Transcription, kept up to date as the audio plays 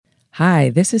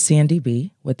Hi, this is Sandy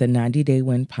B with the 90 Day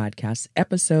Win Podcast,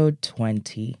 episode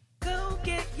 20.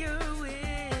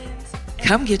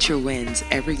 Come get your wins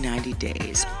every 90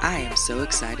 days. I am so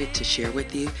excited to share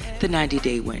with you the 90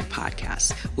 Day Win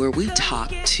Podcast, where we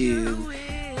talk to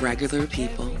regular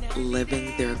people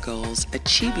living their goals,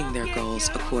 achieving their goals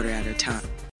a quarter at a time.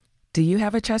 Do you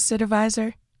have a trusted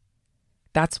advisor?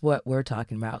 That's what we're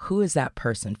talking about. Who is that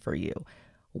person for you?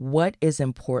 What is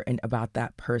important about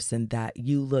that person that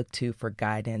you look to for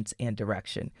guidance and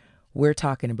direction? We're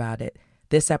talking about it.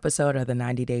 This episode of the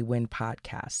 90 Day Win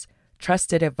Podcast.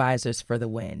 Trusted advisors for the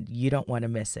win. You don't want to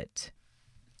miss it.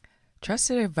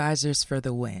 Trusted advisors for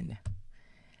the win.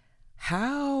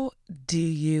 How do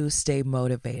you stay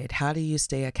motivated? How do you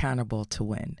stay accountable to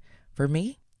win? For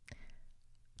me,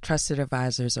 trusted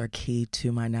advisors are key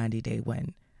to my 90-day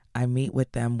win. I meet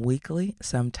with them weekly,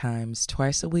 sometimes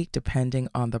twice a week, depending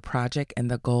on the project and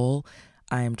the goal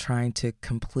I am trying to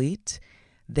complete.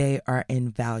 They are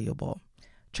invaluable.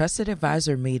 Trusted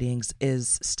advisor meetings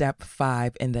is step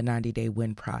 5 in the 90-day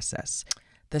win process.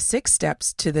 The 6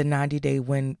 steps to the 90-day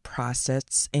win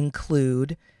process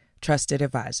include trusted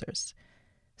advisors.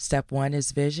 Step 1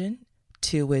 is vision.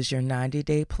 2 is your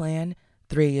 90-day plan.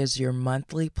 3 is your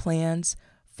monthly plans.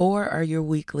 4 are your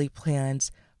weekly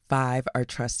plans. 5 are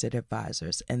trusted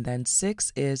advisors. And then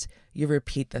 6 is you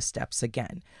repeat the steps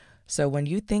again. So when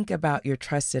you think about your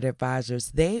trusted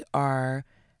advisors, they are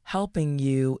helping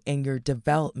you in your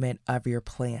development of your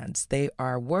plans. They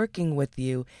are working with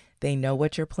you. They know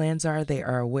what your plans are. They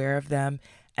are aware of them.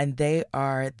 And they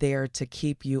are there to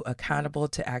keep you accountable,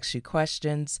 to ask you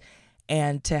questions,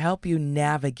 and to help you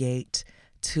navigate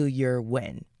to your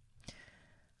win.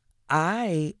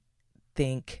 I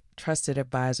think trusted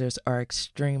advisors are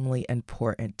extremely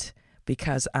important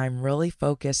because I'm really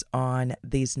focused on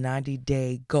these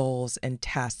 90-day goals and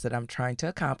tasks that I'm trying to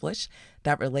accomplish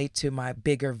that relate to my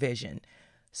bigger vision.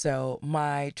 So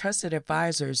my trusted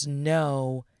advisors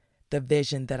know the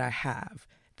vision that I have.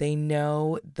 They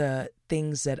know the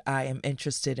things that I am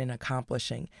interested in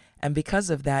accomplishing. And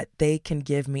because of that, they can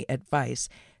give me advice.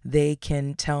 They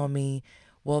can tell me,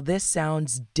 well, this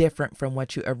sounds different from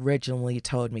what you originally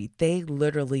told me. They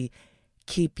literally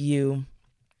keep you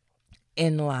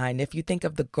in line. If you think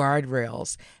of the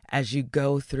guardrails as you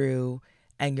go through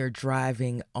and you're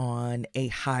driving on a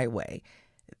highway,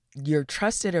 your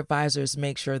trusted advisors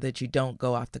make sure that you don't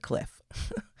go off the cliff.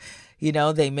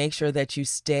 They make sure that you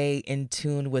stay in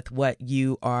tune with what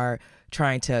you are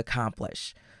trying to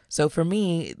accomplish. So for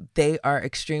me, they are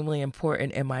extremely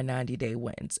important in my 90-day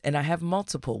wins. And I have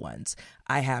multiple ones.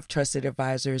 I have trusted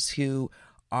advisors who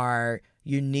are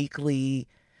uniquely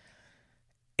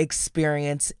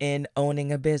experienced in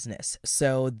owning a business.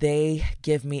 So they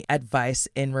give me advice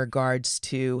in regards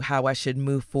to how I should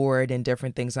move forward in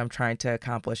different things I'm trying to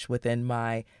accomplish within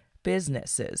my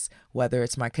businesses, whether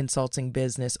it's my consulting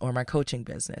business or my coaching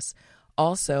business.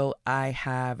 Also, I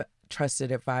have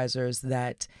trusted advisors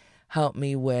that help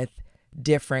me with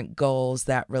different goals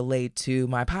that relate to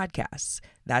my podcasts.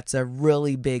 That's a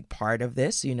really big part of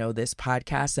this, this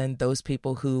podcast, and those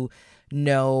people who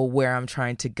know where I'm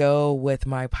trying to go with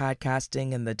my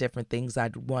podcasting and the different things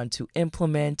I'd want to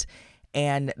implement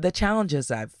and the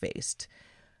challenges I've faced.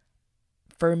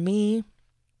 For me,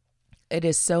 it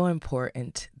is so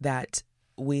important that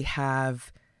we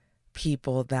have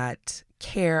people that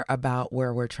care about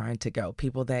where we're trying to go,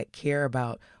 people that care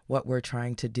about what we're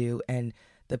trying to do, and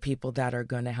the people that are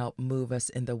going to help move us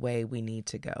in the way we need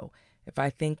to go. If I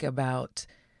think about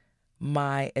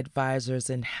my advisors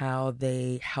and how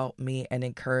they help me and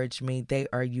encourage me, they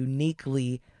are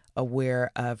uniquely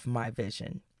aware of my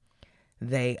vision.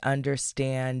 They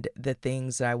understand the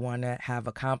things that I want to have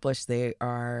accomplished. They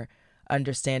are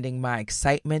understanding my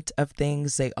excitement of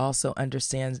things. They also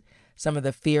understand some of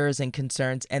the fears and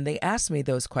concerns, and they ask me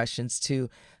those questions to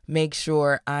make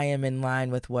sure I am in line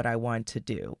with what I want to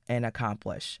do and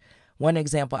accomplish. One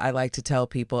example I like to tell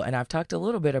people, and I've talked a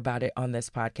little bit about it on this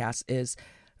podcast, is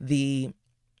the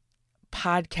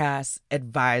podcast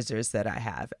advisors that I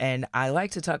have. And I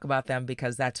like to talk about them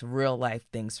because that's real life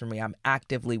things for me. I'm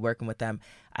actively working with them.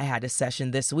 I had a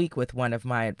session this week with one of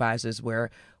my advisors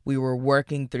where we were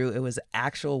working through, it was an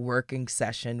actual working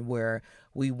session where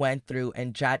we went through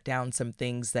and jot down some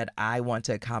things that I want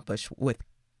to accomplish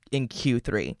in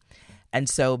Q3. And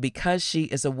so because she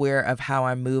is aware of how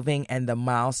I'm moving and the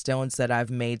milestones that I've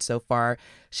made so far,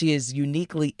 she is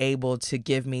uniquely able to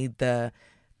give me the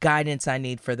guidance I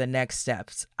need for the next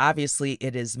steps. Obviously,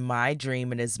 it is my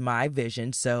dream and is my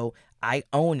vision, so I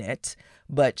own it.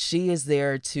 but she is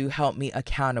there to help me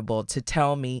accountable, to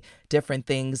tell me different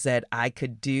things that I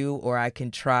could do or I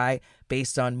can try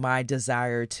based on my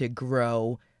desire to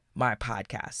grow my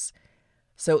podcast.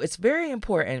 So it's very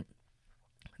important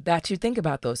that you think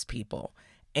about those people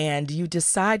and you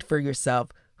decide for yourself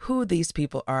who these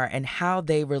people are and how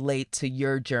they relate to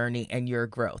your journey and your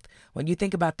growth. When you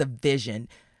think about the vision,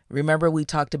 remember we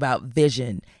talked about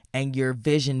vision and your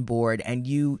vision board and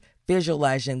you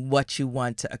visualizing what you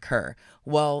want to occur.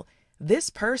 Well, this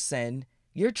person,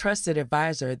 your trusted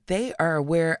advisor, they are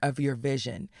aware of your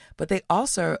vision, but they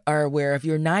also are aware of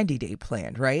your 90-day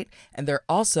plan, right? And they're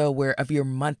also aware of your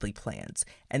monthly plans.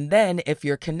 And then if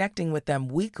you're connecting with them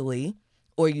weekly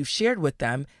or you've shared with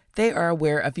them, they are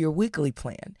aware of your weekly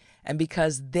plan. And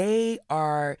because they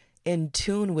are in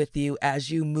tune with you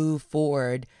as you move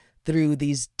forward through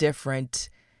these different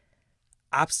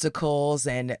obstacles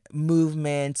and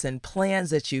movements and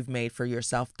plans that you've made for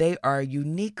yourself, they are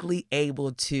uniquely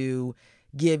able to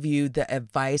give you the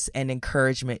advice and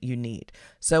encouragement you need.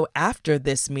 So after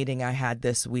this meeting I had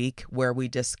this week where we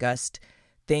discussed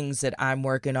things that I'm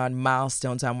working on,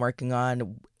 milestones I'm working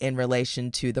on in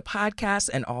relation to the podcast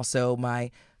and also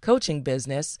my coaching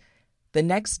business, the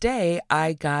next day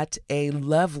I got a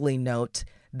lovely note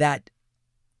that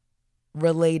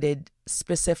related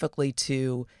specifically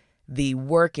to the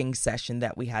working session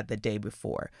that we had the day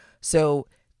before. So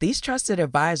these trusted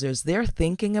advisors, they're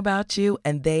thinking about you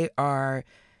and they are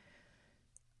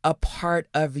a part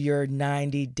of your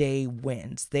 90-day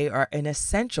wins. They are an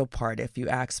essential part, if you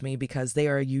ask me, because they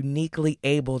are uniquely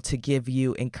able to give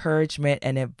you encouragement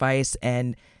and advice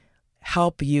and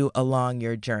help you along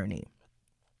your journey.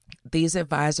 These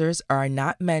advisors are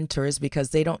not mentors because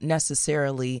they don't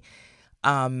necessarily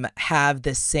have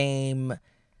the same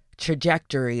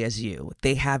trajectory as you.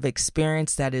 They have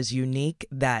experience that is unique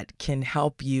that can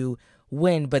help you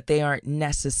win, but they aren't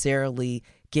necessarily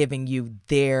giving you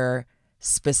their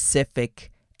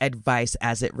specific advice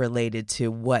as it related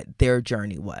to what their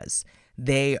journey was.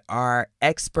 They are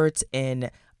experts in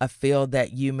a field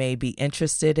that you may be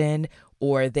interested in,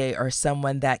 or they are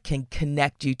someone that can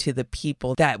connect you to the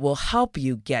people that will help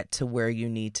you get to where you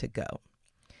need to go.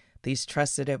 These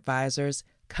trusted advisors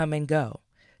come and go,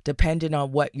 depending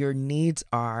on what your needs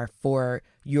are for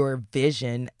your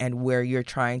vision and where you're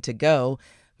trying to go.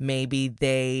 Maybe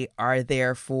they are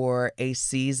there for a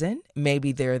season.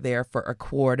 Maybe they're there for a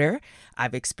quarter.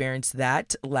 I've experienced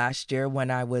that last year when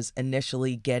I was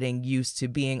initially getting used to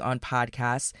being on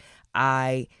podcasts.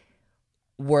 I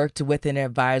worked with an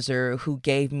advisor who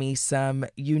gave me some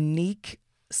unique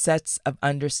sets of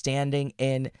understanding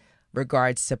in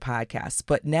regards to podcasts.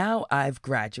 But now I've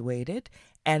graduated,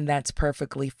 and that's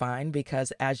perfectly fine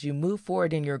because as you move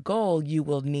forward in your goal, you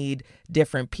will need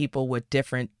different people with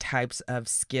different types of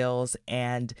skills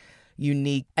and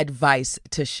unique advice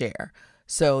to share.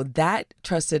 So that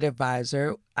trusted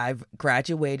advisor, I've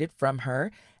graduated from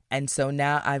her. And so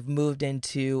now I've moved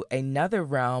into another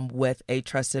realm with a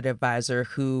trusted advisor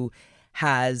who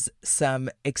has some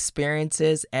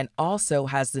experiences and also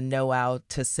has the know-how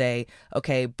to say,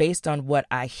 okay, based on what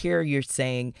I hear you're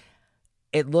saying,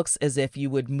 it looks as if you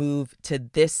would move to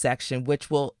this section, which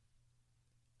will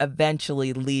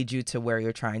eventually lead you to where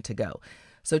you're trying to go.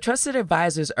 So trusted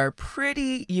advisors are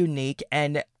pretty unique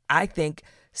and I think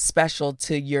special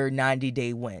to your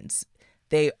 90-day wins.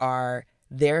 They are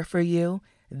there for you.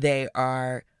 They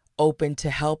are open to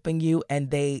helping you,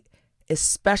 and they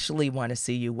especially want to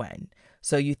see you win.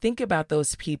 So you think about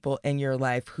those people in your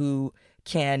life who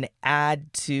can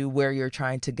add to where you're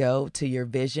trying to go, to your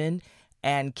vision,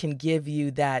 and can give you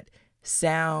that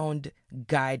sound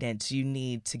guidance you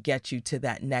need to get you to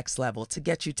that next level, to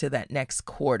get you to that next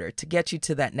quarter, to get you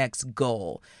to that next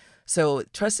goal. So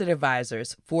trusted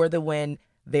advisors for the win,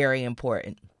 very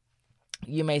important.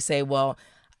 You may say, well,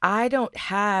 I don't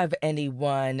have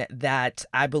anyone that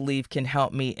I believe can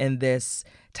help me in this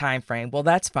time frame. Well,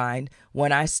 that's fine.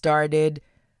 When I started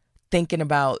thinking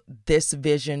about this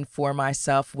vision for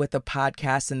myself with the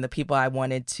podcast and the people I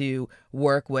wanted to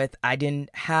work with, I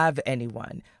didn't have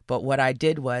anyone. But what I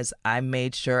did was I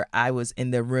made sure I was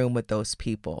in the room with those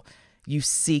people. You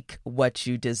seek what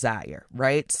you desire,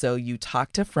 right? So you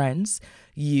talk to friends,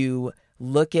 you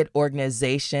look at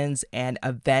organizations and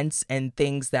events and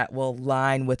things that will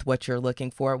align with what you're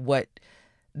looking for. What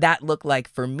that looked like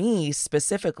for me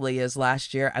specifically is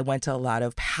last year, I went to a lot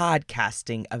of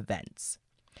podcasting events.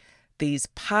 These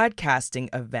podcasting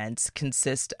events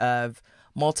consist of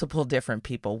multiple different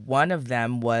people. One of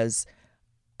them was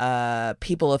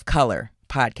people of color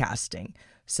podcasting.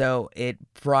 So it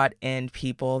brought in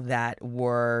people that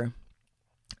were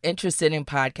interested in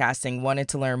podcasting, wanted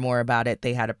to learn more about it.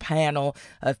 They had a panel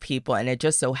of people, and it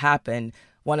just so happened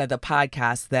one of the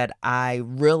podcasts that I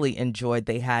really enjoyed,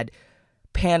 they had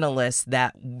panelists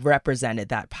that represented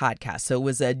that podcast. So it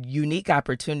was a unique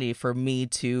opportunity for me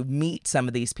to meet some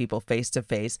of these people face to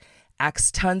face,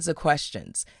 ask tons of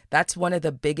questions. That's one of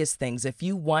the biggest things. If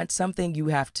you want something, you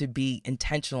have to be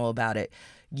intentional about it.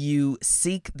 You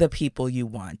seek the people you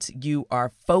want. You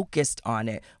are focused on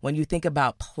it. When you think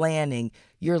about planning,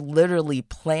 you're literally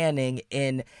planning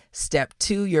in step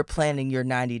 2, you're planning your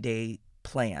 90-day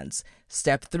plans.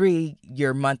 Step 3,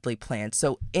 your monthly plan.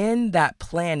 So in that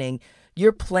planning,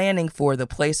 you're planning for the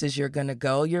places you're going to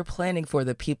go. You're planning for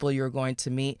the people you're going to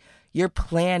meet. You're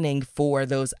planning for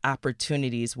those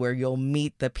opportunities where you'll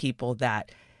meet the people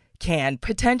that can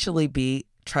potentially be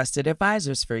trusted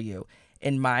advisors for you.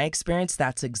 In my experience,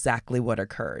 that's exactly what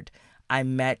occurred. I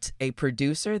met a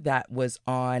producer that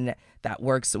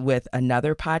works with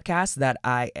another podcast that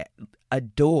I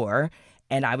adore,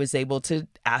 and I was able to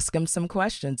ask him some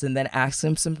questions and then ask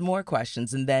him some more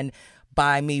questions. And then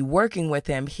by me working with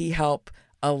him, he helped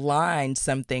align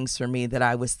some things for me that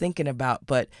I was thinking about.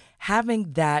 But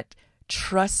having that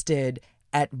trusted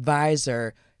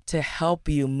advisor to help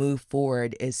you move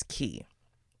forward is key.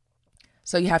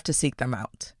 So you have to seek them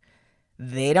out.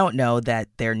 They don't know that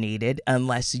they're needed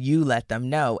unless you let them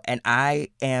know. And I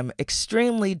am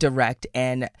extremely direct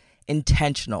and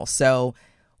intentional. So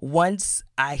once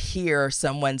I hear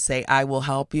someone say, I will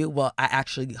help you, well, I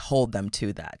actually hold them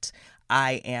to that.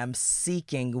 I am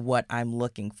seeking what I'm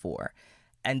looking for.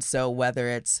 And so whether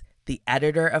it's the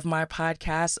editor of my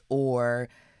podcast or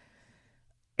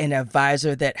an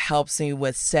advisor that helps me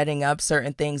with setting up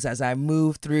certain things as I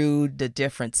move through the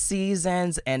different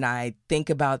seasons and I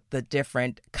think about the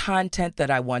different content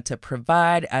that I want to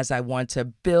provide as I want to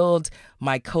build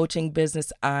my coaching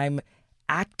business, I'm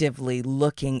actively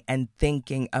looking and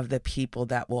thinking of the people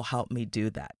that will help me do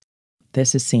that.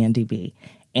 This is Sandy B,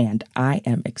 and I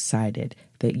am excited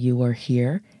that you are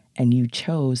here and you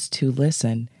chose to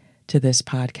listen to this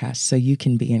podcast so you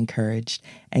can be encouraged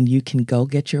and you can go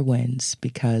get your wins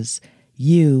because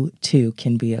you too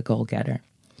can be a goal getter.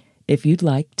 If you'd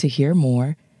like to hear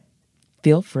more,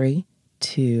 feel free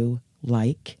to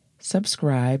like,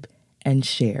 subscribe, and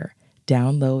share.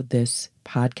 Download this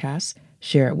podcast,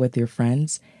 share it with your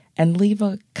friends, and leave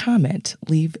a comment,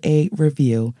 leave a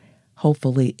review.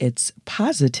 Hopefully it's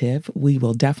positive. We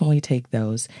will definitely take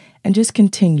those and just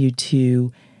continue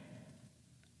to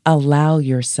allow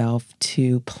yourself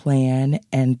to plan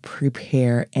and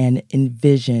prepare and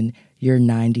envision your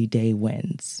 90-day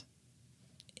wins.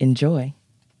 Enjoy.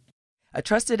 A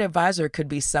trusted advisor could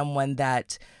be someone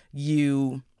that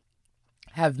you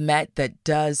have met that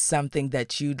does something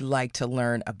that you'd like to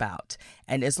learn about.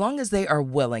 And as long as they are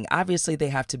willing, obviously they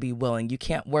have to be willing. You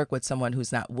can't work with someone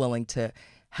who's not willing to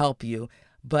help you.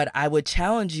 But I would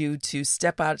challenge you to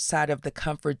step outside of the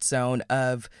comfort zone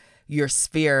of your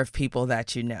sphere of people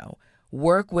that you know.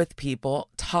 Work with people,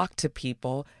 talk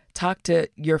to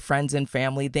your friends and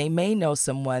family. They may know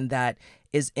someone that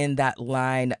is in that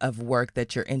line of work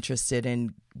that you're interested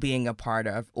in being a part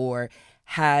of or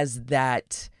has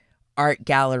that art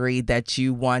gallery that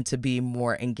you want to be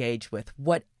more engaged with.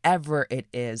 Whatever it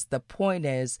is, the point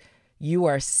is you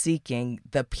are seeking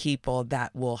the people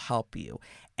that will help you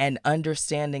and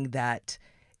understanding that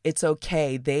it's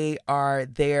okay. They are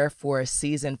there for a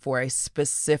season, for a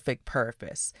specific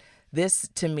purpose. This,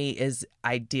 to me, is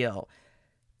ideal.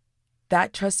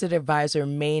 That trusted advisor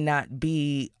may not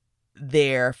be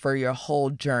there for your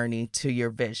whole journey to your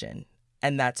vision,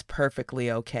 and that's perfectly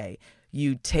okay.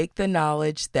 You take the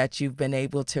knowledge that you've been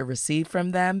able to receive from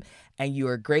them, and you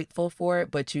are grateful for it,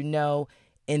 but you know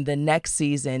in the next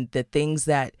season, the things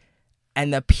that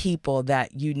and the people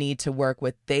that you need to work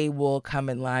with, they will come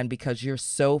in line because you're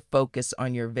so focused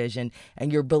on your vision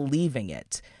and you're believing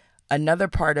it. Another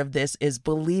part of this is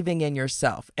believing in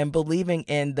yourself and believing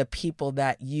in the people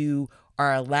that you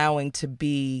are allowing to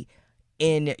be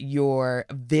in your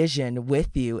vision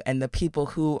with you and the people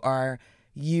who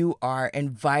you are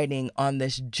inviting on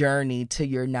this journey to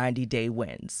your 90-day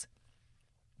wins.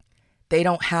 They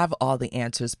don't have all the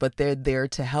answers, but they're there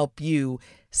to help you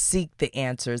seek the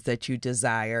answers that you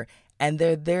desire. And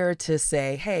they're there to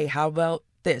say, hey, how about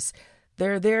this?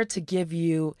 They're there to give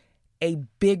you a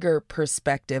bigger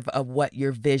perspective of what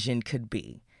your vision could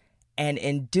be. And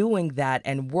in doing that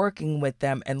and working with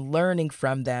them and learning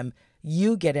from them,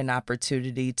 you get an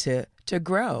opportunity to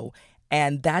grow.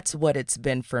 And that's what it's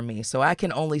been for me. So I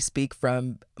can only speak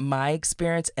from my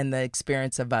experience and the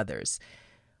experience of others.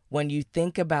 When you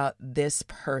think about this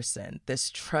person, this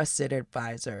trusted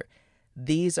advisor,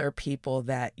 these are people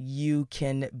that you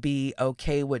can be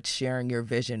okay with sharing your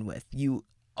vision with. You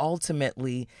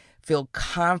ultimately feel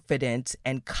confident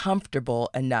and comfortable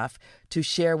enough to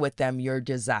share with them your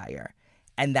desire.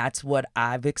 And that's what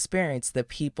I've experienced. The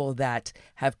people that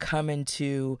have come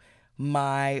into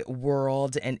my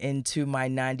world and into my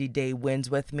 90-day wins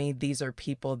with me, these are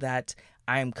people that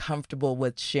I am comfortable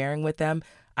with sharing with them.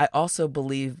 I also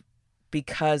believe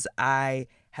because I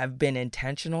have been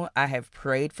intentional, I have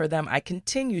prayed for them. I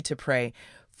continue to pray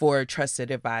for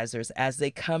trusted advisors. As they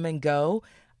come and go,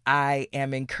 I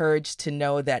am encouraged to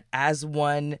know that as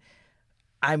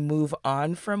I move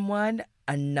on from one,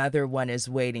 another one is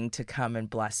waiting to come and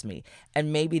bless me.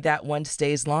 And maybe that one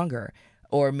stays longer,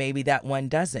 or maybe that one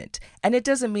doesn't. And it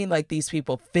doesn't mean like these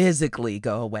people physically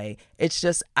go away. It's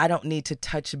just I don't need to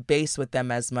touch base with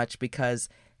them as much because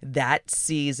that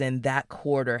season, that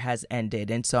quarter has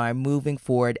ended. And so I'm moving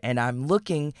forward and I'm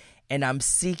looking and I'm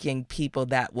seeking people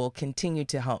that will continue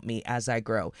to help me as I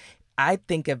grow. I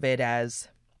think of it as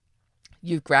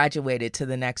you've graduated to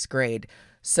the next grade.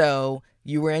 So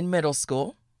you were in middle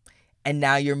school and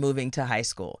now you're moving to high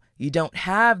school. You don't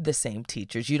have the same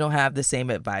teachers. You don't have the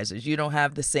same advisors. You don't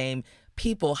have the same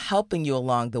people helping you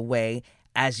along the way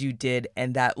as you did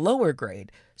in that lower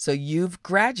grade. So you've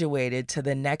graduated to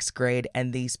the next grade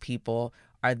and these people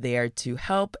are there to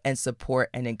help and support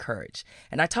and encourage.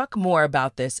 And I talk more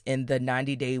about this in the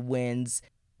 90-Day Wins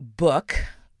book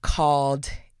called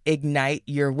Ignite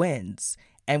Your Wins.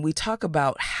 And we talk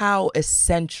about how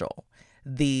essential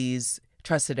these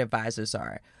trusted advisors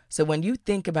are. So when you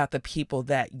think about the people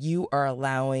that you are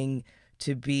allowing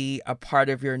to be a part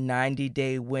of your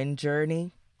 90-day win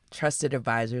journey, trusted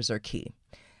advisors are key.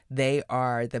 They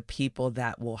are the people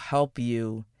that will help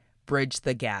you bridge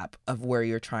the gap of where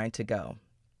you're trying to go.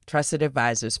 Trusted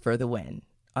advisors for the win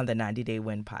on the 90-Day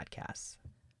Win podcast.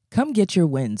 Come get your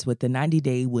wins with the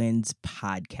 90-Day Wins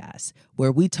podcast,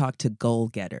 where we talk to goal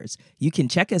getters. You can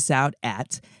check us out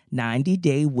at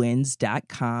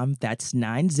 90daywins.com. That's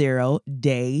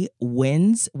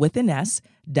 90daywins with an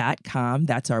S.com.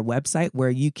 That's our website where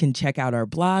you can check out our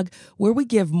blog, where we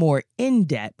give more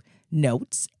in-depth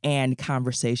notes and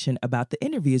conversation about the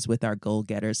interviews with our goal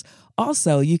getters.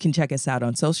 Also, you can check us out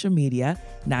on social media,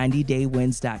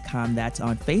 90daywins.com. That's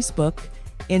on Facebook,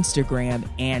 Instagram,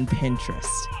 and Pinterest.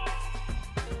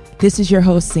 This is your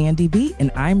host, Sandy B,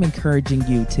 and I'm encouraging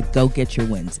you to go get your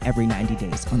wins every 90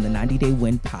 days on the 90-Day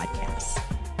Win podcast.